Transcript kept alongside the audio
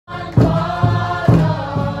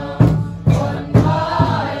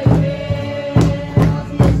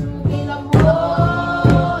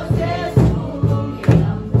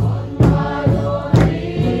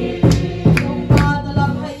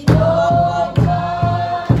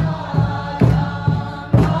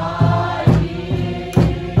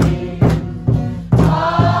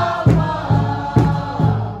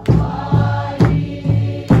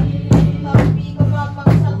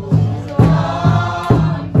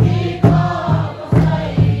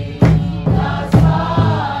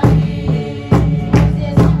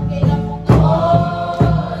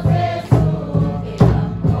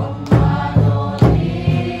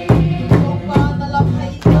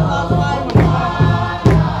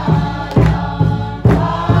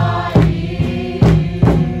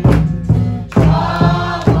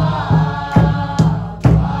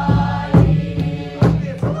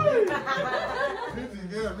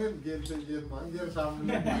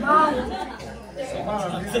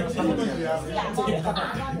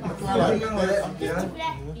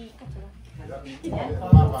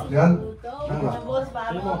Lian,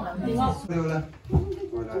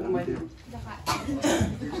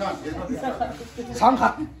 sáng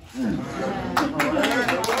khát.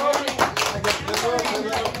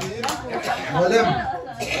 Ngồi lên.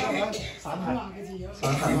 Sáng khát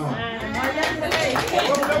không?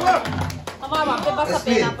 Ama mampir basa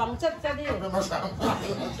pena pangcet jadi.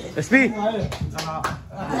 SP.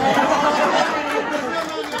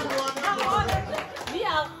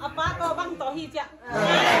 Dia apa kau bang tohi cak.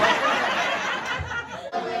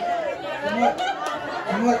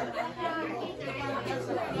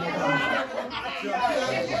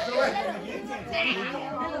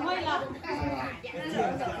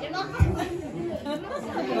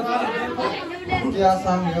 Dia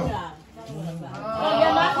sang nhiều. Dia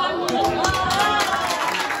makan dulu.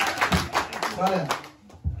 Vale.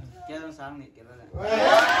 Kia sáng này kia này.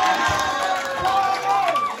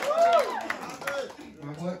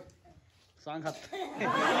 Sáng thật.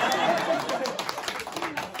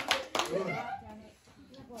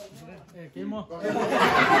 Kia mua.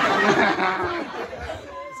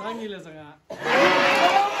 Sáng như là sao ạ?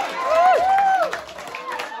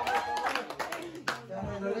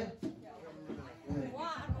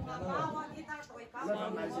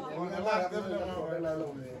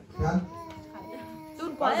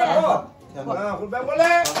 Tun quá à?คุณแบงค์มาเล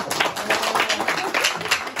ย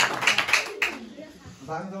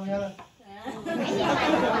Sáng không nhá.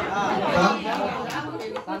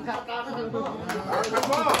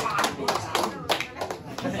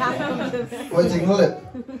 Ôi chính luôn đấy.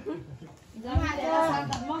 Nói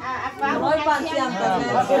bạn xem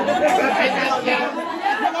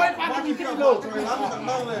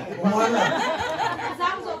tận này. Ngoan à?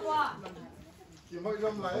 Sáng rồi qua. chỉ mới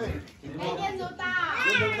gom lại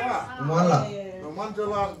Ngoan là. ngoan cho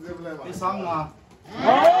là gom lại Đi xong mà.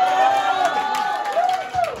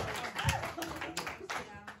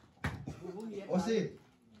 Oxy.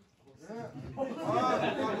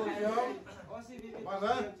 bạn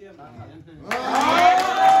đấy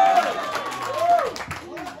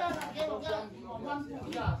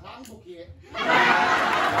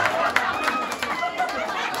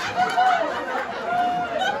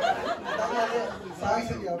Sáng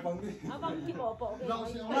sẽ hiểu bằng đi. Abang ki bộ bộ.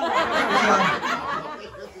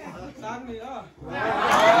 Sáng đi đó.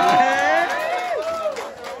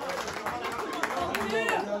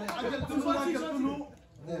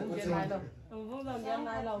 Không là cái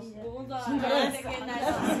này là cũng là cái này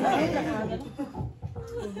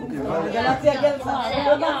là cái là việc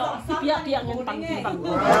cái việc nhân bằng gì bằng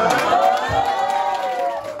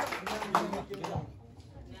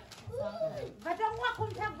và trong quá không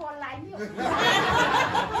theo còn lại nhiều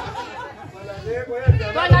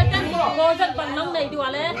gọi là chân cô dân bằng năm này đùa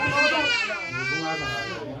lên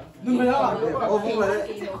Đừng có đó. Ô phúc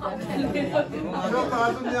đấy.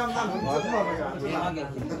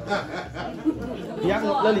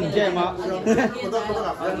 Giác lên liền chơi mà.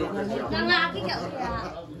 đang làm cái kiểu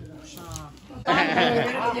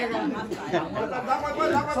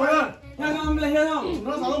Sao rồi? Nghe ngon lên hết không?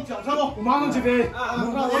 Nó sao không chở sao không? Mang con chỉ về.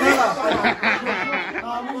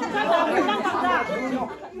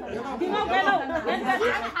 đi mau cái đâu lên cái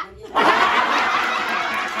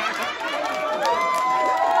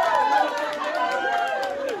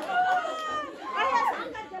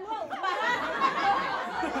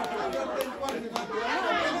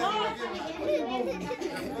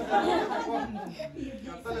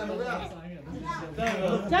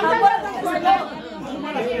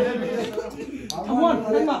Không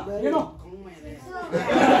muốn, lên mà, lên không?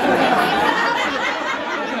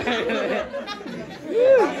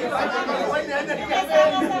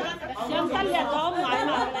 xem thân liệt đó ngoài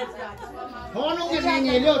mà nó cái gì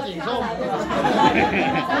nhìn đâu chỉ không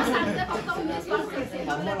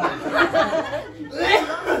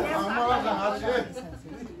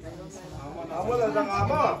Apa lah sang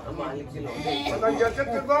apa? Menang jaket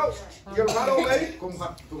ke kau? Yang kalau ni,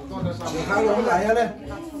 kumhat, tu ada sama. Khang luôn lại lên.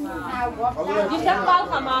 đi xem bao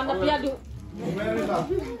khả mà nó bia đủ Mary lah,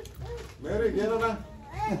 Mary gimana na?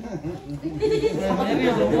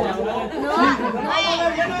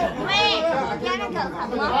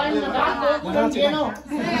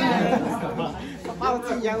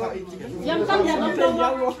 xem thân liệt nó trông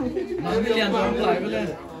không Nó mới liền rồi lại mới lên.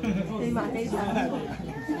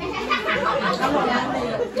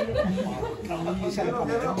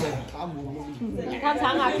 tham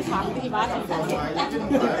sáng à cái sáng thì bác sang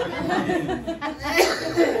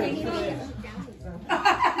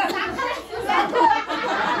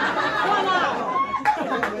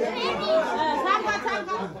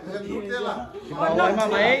bảo nói mà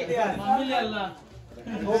mấy là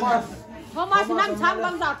Thomas năm trăm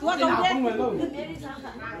bằng giả tua đồng đấy.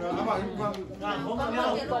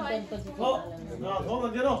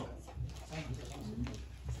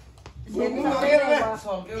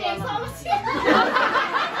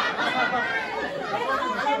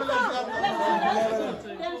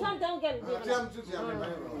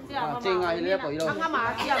 chị ngày lễ bởi đâu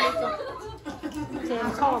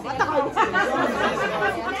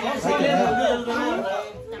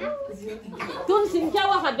tuân xin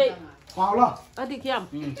chào hạt vị Bảo là ở đi kiếm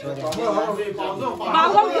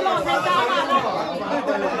bảo 1 kilo thấy cao mà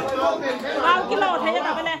 1 kilo thấy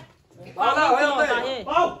cho cái này bảo là bảo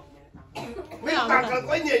mấy tạc là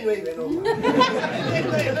quấy nhẹ nhụy vậy luôn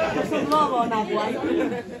mơ vào nào quấy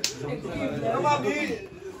nó mà đi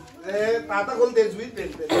ta ta con tiền suy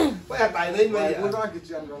tiền phải là tài nên vậy anh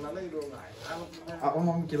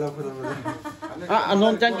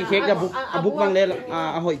nôn chân cái khét là bút bằng đây là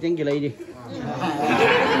hội chân cái lấy đi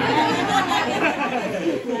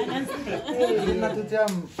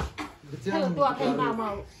tua thêm vào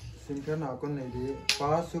màu xin cái nào con này đi phá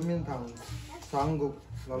số miên thằng sáng gục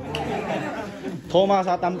là Thomas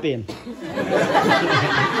sa tâm tiền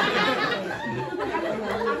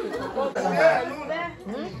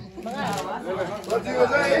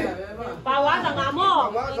bảo quá là ngắm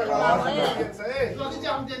mò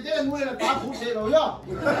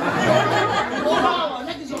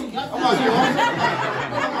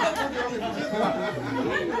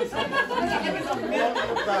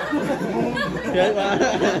chết quá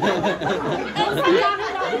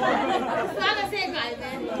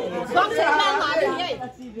con sẽ mang mà đi vậy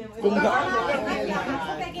cùng cả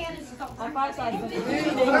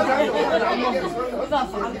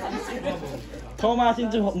Thomas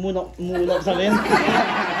xin chào mù nộp sao lên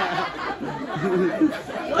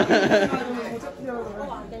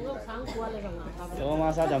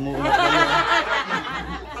Thomas sao chả mù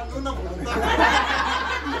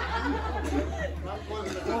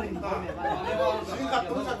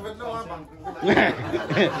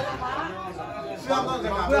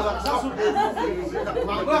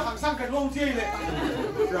bữa hàng sang cái lông chi này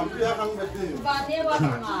và thế vào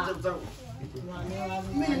mà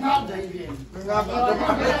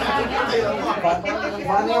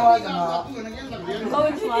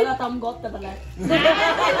tôi chúa là tâm góp tập lại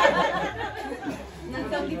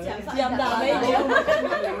làm đà mấy điều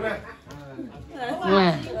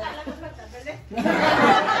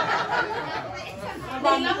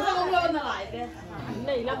này lắm không luôn lại kìa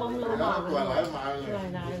này lắm không luôn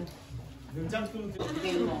này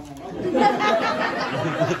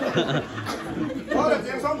có là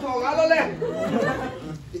chuyện xong thò gã đó lên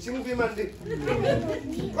thì chúng phim mình đi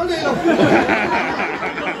có gì đâu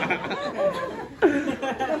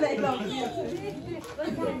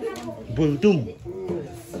Vườn tum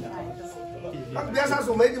biasa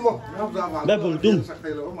số mấy đi một bé vườn tum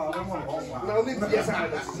nó biết biasa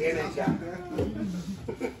là xe này chả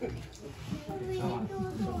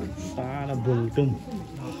ta là vườn tum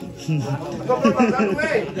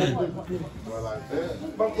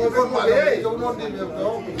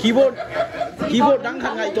keyboard đang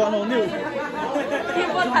hàng ngày cho nó nhiều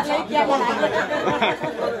keyboard thật lấy kia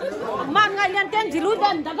man ngày liên tên chỉ lùi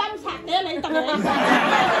bên ta đâm sạt thế lấy tầng này đâm sạt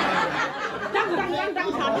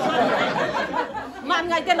man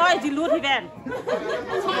ngày tên nói chỉ lùi thì bên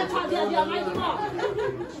sạt dia ngay chứ mà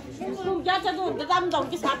cùng cha cho tôi đâm đồng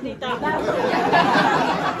cái sạt này ta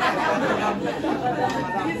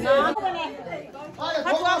nó cái này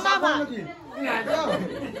phát quang ba mà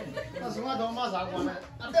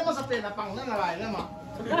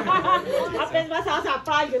เป็นภาษาสาป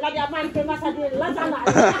ลายอยู่ระยะมันเป็นภาษาจีนแล้วจะไหน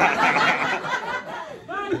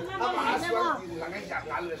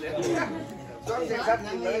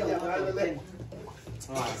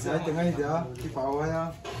saya tengah ni dia di bawah ya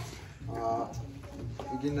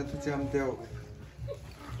begini tu jam dia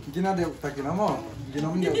begini ada utakin apa begini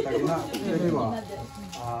mana dia utakin na jadi wah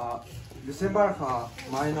Desember kah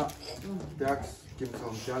main na pihak kim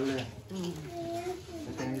som jalan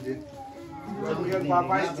tengah ni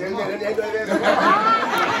Papa jangan dia dua dia.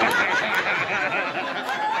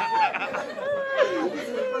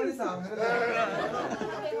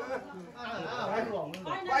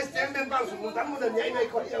 Pai jangan ben bang semua tamu dan nyai nyai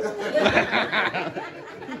kau yang.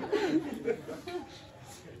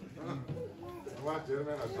 Wah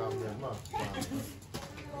jangan nak sama mah.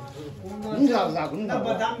 Enggak cũng đâu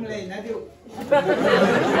mà đâm lên nãy điều.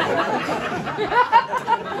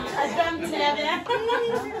 đâm xe đấy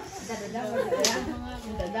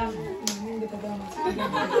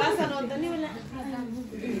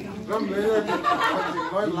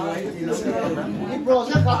Cái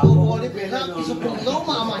process phát tụ bộ đi về là cái số lượng lâu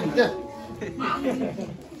mà mày chứ.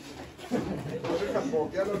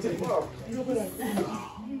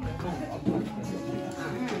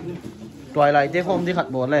 Toài lại thế hôm đi khát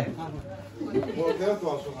bột này.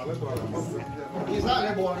 Đi ra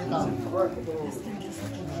cái bộ này ta.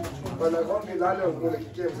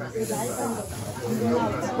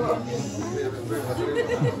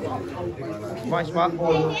 Vai spam.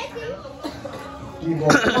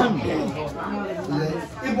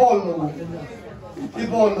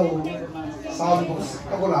 Ibolo sound box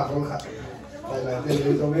ako la ko khat la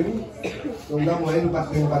tele to min tong dam mo en pat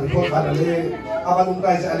ning pat ko pat ale aban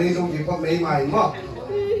kai sa ale jong ki ko mei mai mo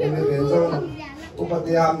en me ben jong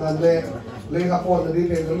upatiam nan le ka pon ni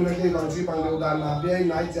ben jong ni bang si bang lu dan na bi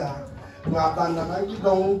nai cha nga tan na ang ki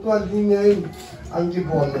dong to li ngei ang ki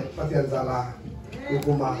bol patian sala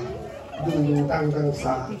ku ma dung tăng tăng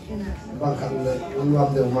sa bang kan le unwam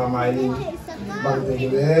de ma mai ni bang de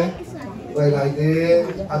le vậy lại thì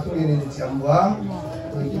atu ini dicamba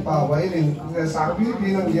cái pa vậy nên cái sáng bí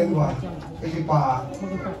bí năng yên quá cái pa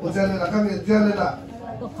cho nên là các người cho nên là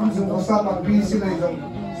không dùng có sao bằng bí xí này rồi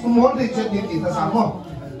số món thì chết đi ta sáng không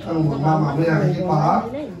ăn một mà bây giờ cái pa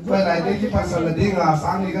vậy lại thì cái pa sáng là đi ngà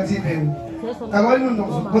sáng đi cái gì bên cái gọi luôn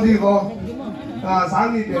đồng số đi vô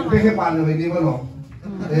sáng đi bên cái bàn rồi đi vào lòng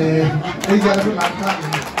bây giờ nó làm khác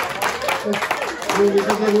rồi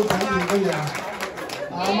cái lúc sáng đi bây giờ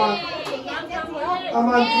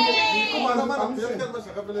aman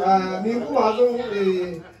min ku ma jong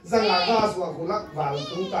zang la ga su ku lak wal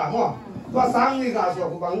tu ta ho to sang ni ga su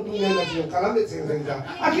ku bang tu ne na ji kalam de cheng cheng ja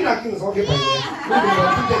akina kin so ke pai ne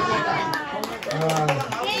ku de ti ta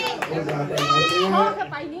ko ja de ne cái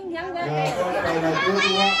bài những nhắn đấy pai na tu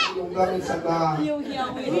wa yung ga min sa na nhiều ya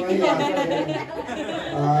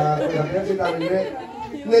ke ti ta ne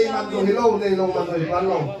nei man tu hi lo nei long man tu pan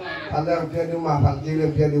long pan da phe ni ma pan ji le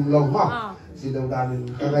phe ni lo ha si đầu đàn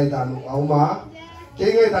cái ngày đàn áo má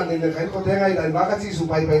cái ngày đàn này cái có thể ngày đàn má cái chi số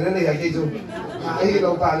bay bay nó này là cái gì ai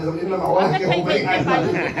đầu đàn giống như là máu cái không bay ngày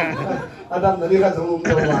Adam nó đi ra giống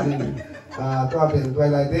đầu đàn toa biển toa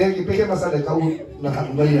lại thế cái mà sao để câu là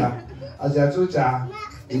hẳn bây giờ chú cha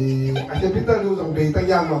thì anh cái Peter lưu dòng đầy tay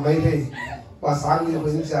nhang mà mấy thì và sáng như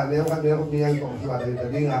mình sẽ nếu không đi anh cũng và để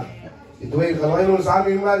đi ngà thì tôi cái nói luôn sáng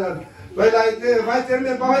đi mai là vậy lại thế vai chân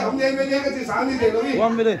lên bao ông nhảy cái gì sáng đi để nó đi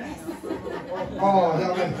Quan về đây. ya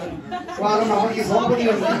kan. Wah, nama lagi sopo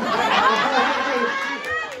dia.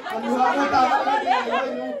 Anu apa tahu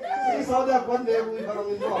ni soda kon dia bui barang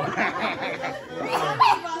itu.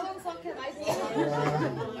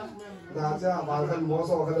 Nah, saya bahkan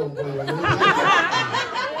moso kan umpul lagi.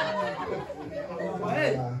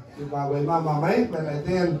 Di bawah mama mai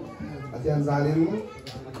melaiten atian zalim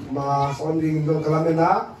ma sonding do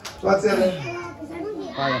kalamena. Tuat saya.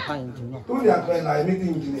 Tu dia kai lai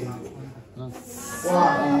meeting ni.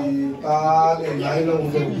 Qua ta để lại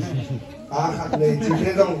lông dùng ta khát này chỉ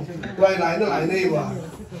biết không quay lại nó lại đây mà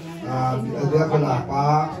bây giờ con là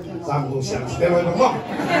ba sang cùng xem xem rồi đúng không?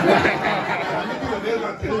 Bây giờ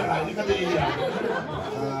tiếng lại cái gì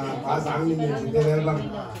ba sang như mình chỉ để bằng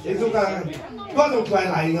cái chúng ta có种quay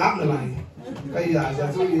lại ngáp nữa này cái giờ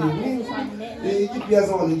chú ý đi cái bia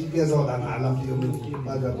rồi là làm gì mình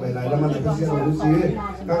bây giờ quay lại làm ăn cái gì rồi gì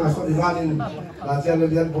các là số đi ra nên là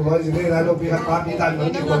xem liên bộ nói gì đây là đâu bị hạt bát đi tan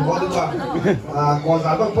vẫn chỉ còn có được mà còn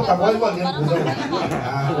giá bằng có tầm mấy mà liên bộ rồi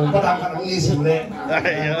cũng có làm cái gì xỉu đấy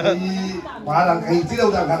bà làm cái gì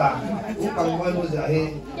đâu làm cái đó cũng bằng mấy bây giờ thì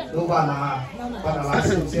đâu bà là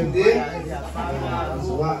xem đi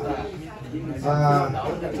số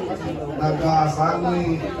naga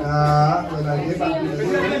sani lagi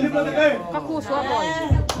aku xóa rồi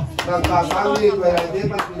naga sani lagi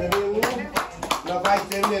na vai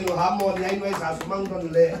tem no hamon nhai noi sa sumang don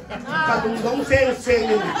le ka tung dong sen sen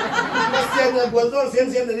ni na sen na buat dong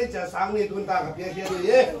sen sen ni cha sang ni tun ta ka pia pia ni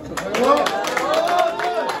ye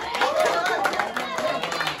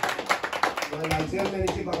na sen ni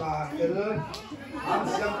chi ba ka ang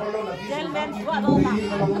siyang polo na piso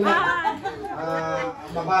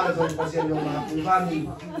baba na dong pasien yung mga pulvani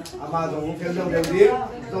ama dong keldo dewi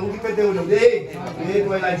dong kita dewi dewi ini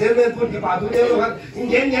dua lagi jerman pun di padu dewi kan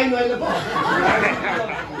ingin nyai nyai lepo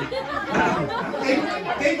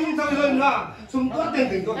cái cũng thôi hơn là sum tốt tên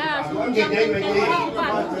tình có anh nhìn nhai nyai đi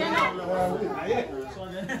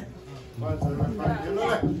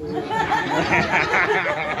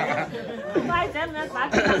vai chân nó bắt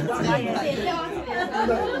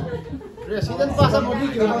Resident pasa mau di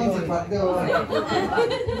kira ini cepat deh.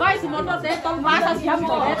 vai si motor saya tông phá sao xem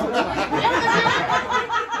rồi đấy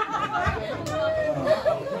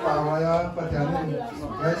bảo là bắt chén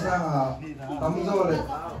cái sang tắm rô này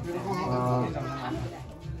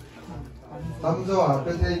tắm rô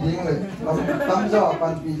cái thế dính này tắm rô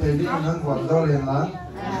bạn bị thế dính hắn còn rô liền lắm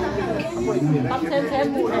tắm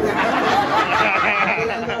xem mù này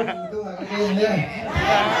tung là cái gì nhé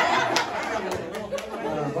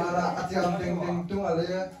và là ăn ting tung là đấy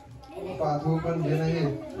bà thu con gì này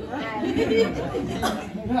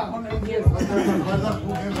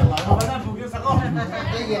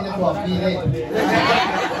cái gì nó bỏ đi đây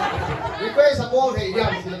đi quay sa bô thì đi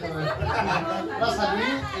ăn gì thôi nó sao đi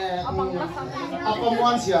apa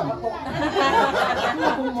muan siam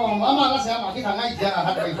aku mau mama nó siam cái thằng ấy giờ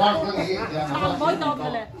hạt bầy khoan cái gì giờ bói to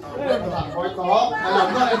cái này bói to làm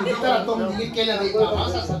cái này thì ta làm tôm gì cái này thì nó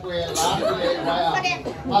sẽ sắp quay lá cái này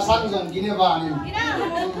mà sang dùng cái này vào này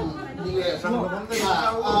นี่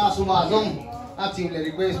สุมาซงจริงเลย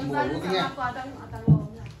รีเควสหมดรู้ที่เนี่ย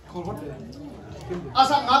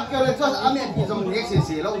สังอัพเกลือก็อเมริกันซงเล็กเ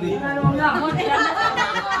สียแล้วดิ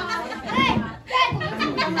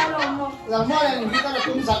เราเมื่อไรนี่ก็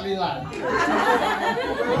ต้องสักดีละ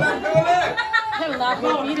เท่านั้น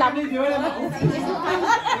นี่รับนี่เยอะเลยนะ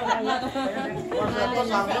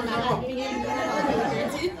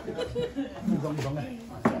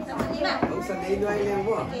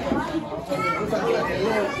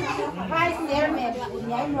Hai sel me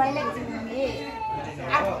nyai nuai lek ni.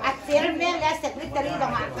 At sel me la secretary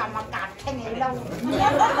dong akam makat kene lo.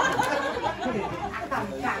 Akam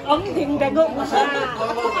ka. Ông thình cái gốc mà sao?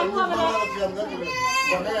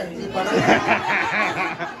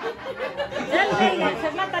 Nên đây là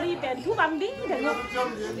secretary bên thu bằng đi cái gốc.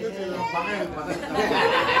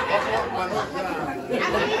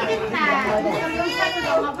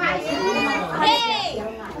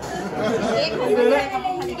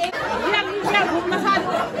 Yang không mà sao?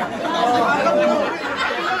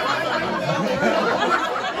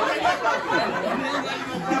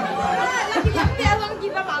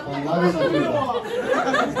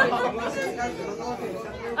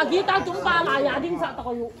 Kita jumpa lah ya, ding sa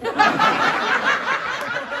tayo.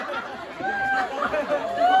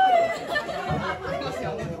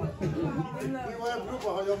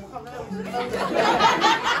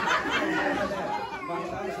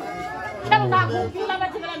 Đang na cũng kila ba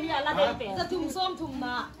sila niya la dete. Sa thùng xôm thùng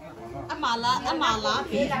na. Ama la.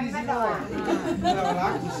 Đi làm cái đồ.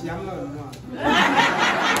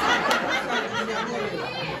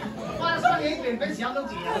 Qua sao vậy? Bên bên xiang đâu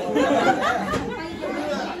chị?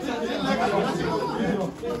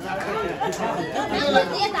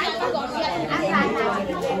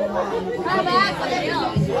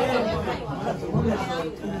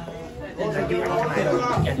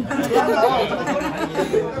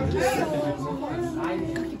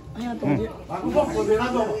 Aku mau kopi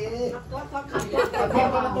nado. Aku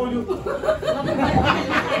mau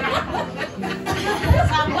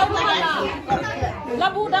Sampai mana?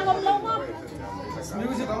 Labu dah ngomong. Nếu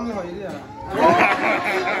sẽ có người hỏi đi à?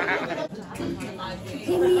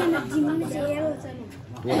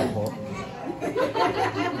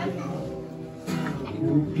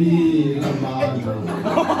 Upi lamano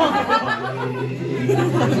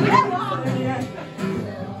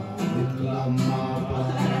lama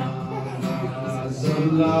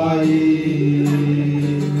zalai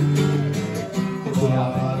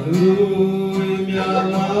baru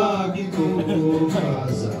lagi ku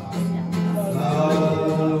kaza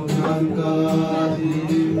launan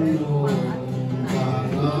kadimno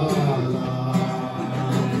kanala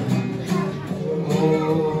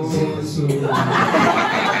oh Jesus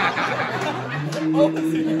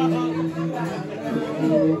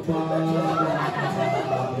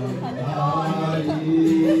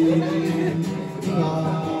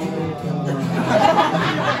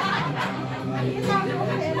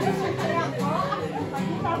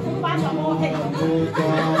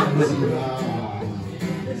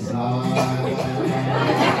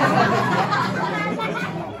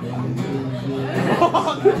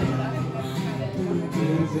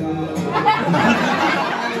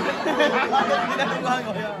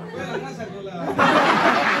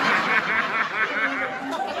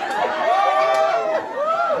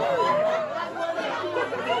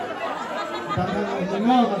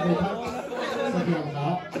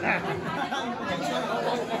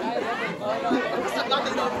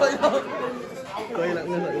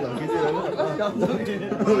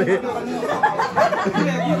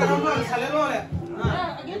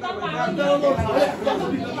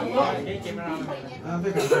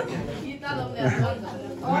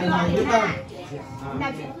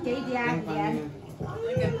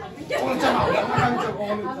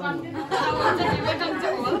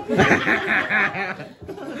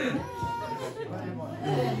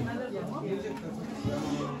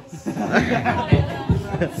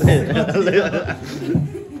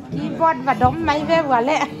keyboard và đóng máy về quả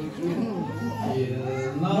lệ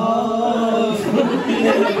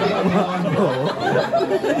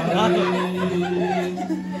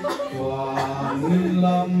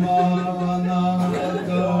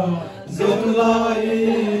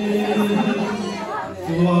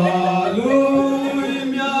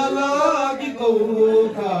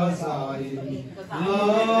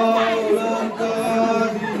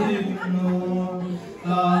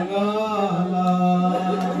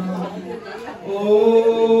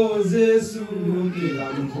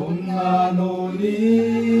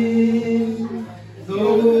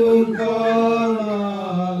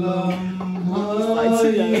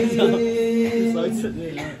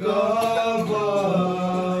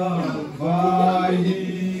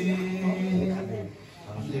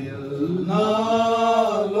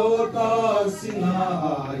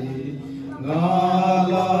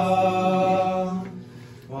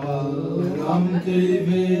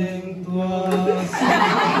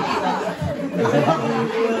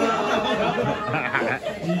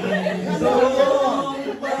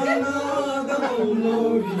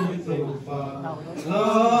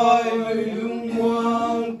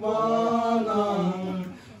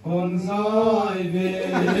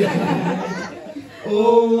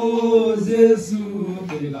Ô Giêsu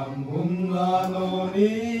thì làm hùng la nô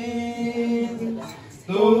ni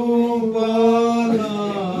tu ba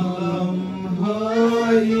làm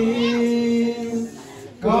hai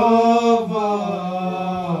ca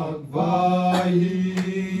vạc vai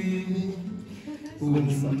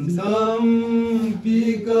tâm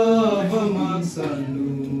pi ca va mak sanu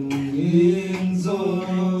in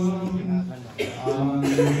zon an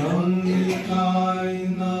ai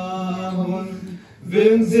na hon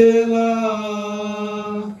Venzela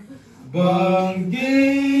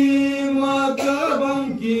bangkim maka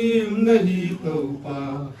bangkim nahi taupa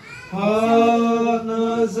hana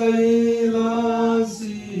zaila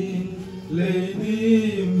sin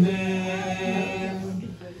leidim he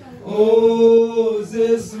O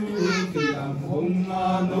Jesu kiam hong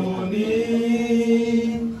anoni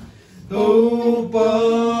taupa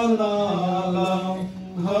nalam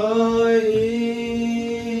hai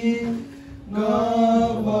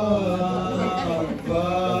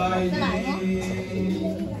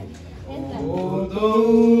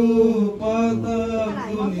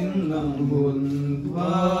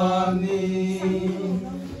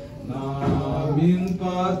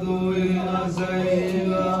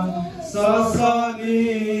Sasani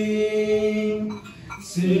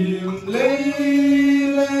sim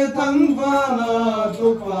leile tangvana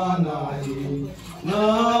tupanai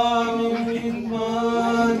namin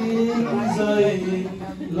manin zai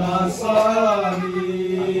lasani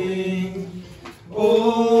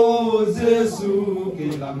O Jesu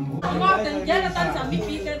kilam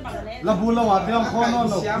la bula wa tiam khono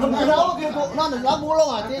lo Mình đâu cái bộ nó là lá bùa luôn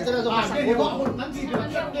à, thế cho nên dùng sẵn bùa. nắn gì được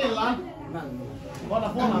cái lá có là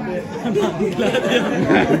khono be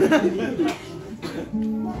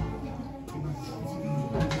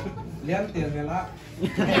Lian tiền về lá.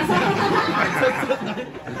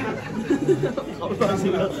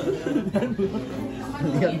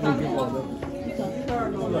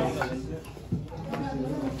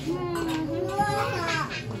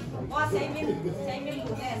 Xây mình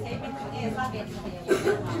lũ nghe, xây mình nghe ra biệt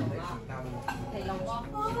thầy lòng con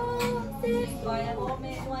gọi là bố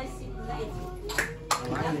mẹ nuôi xin lấy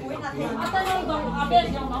ta đâu còn ở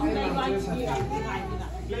bên trong bóng đây gọi gì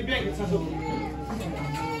lấy biển sao dùng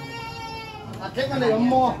Cái này ông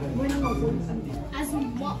mua.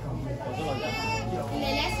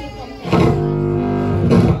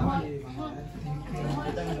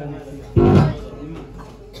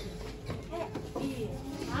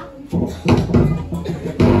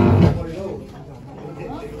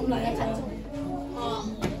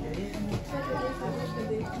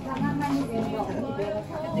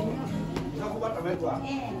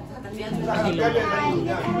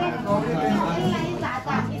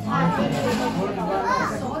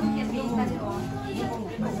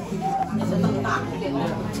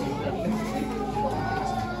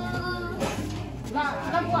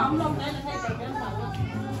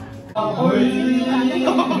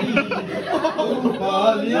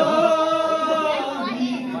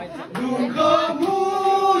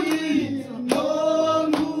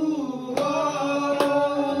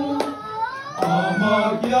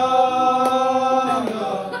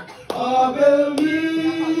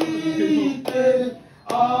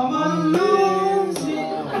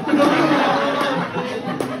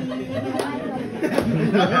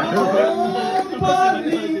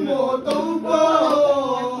 Paling mo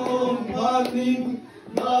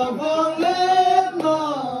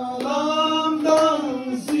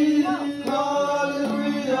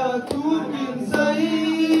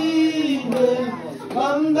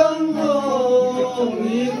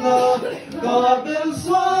ina cả bên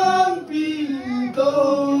xoan pin tô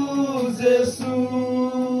Giêsu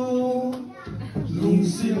lung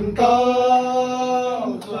xin ta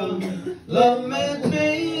phần làm mẹ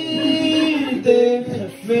tê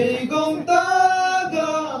mẹ công ta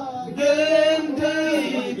ga gen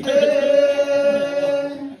thấy tê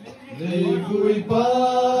để vui ba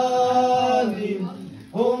niềm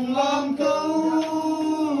hồng làm câu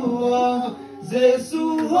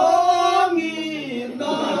Giêsu hong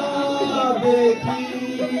ina bê thi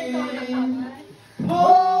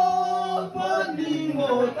hong phát đi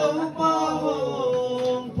một tấu ba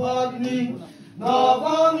hong phát đi na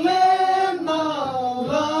vang lên na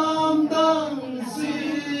làm đăng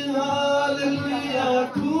xin hallelujah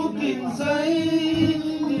thu kinh giấy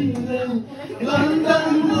lên lần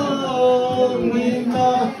đăng hong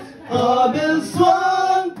ina ở bên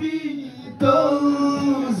xoan pi tâu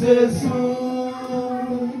Giêsu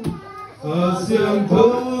ở xiềng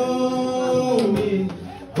thông mi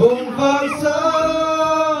hùng vang xa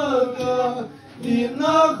cả đi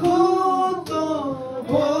na khúc tô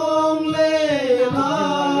phong lê la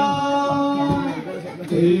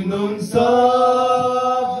thì nông sa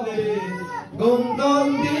lê cùng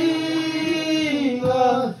con đi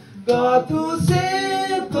là cả thu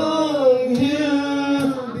xếp con hiu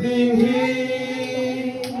đình hi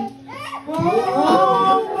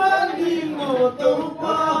phát đi một tấu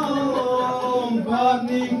phát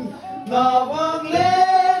ninh na vang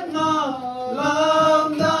lên na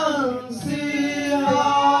làm đăng si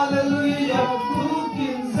hallelujah thu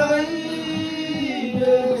kinh giấy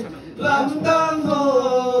làm đăng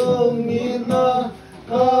hồng ina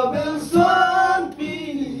ở bên xoan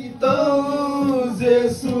pi tâu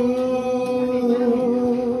Giêsu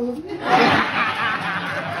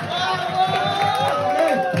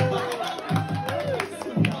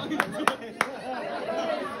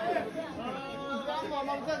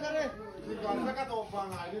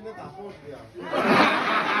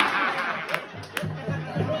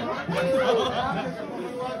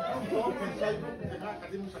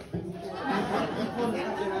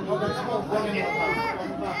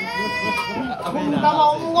ta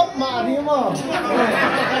mau ngốc mà đi mà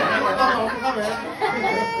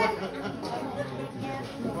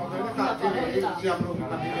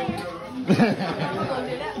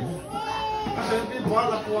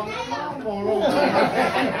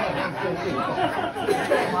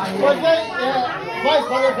vai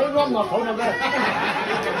phải phải rong ngọc khẩu nào đây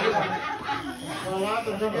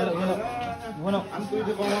Bueno, antes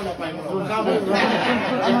de cómo lo paimos.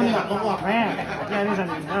 Cái này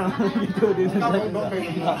là itu di sana.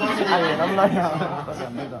 Ayo, kamu lah ya.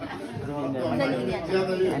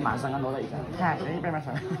 Cái mã sang ăn đó đấy. Hai, đấy cái mã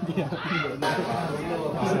sang.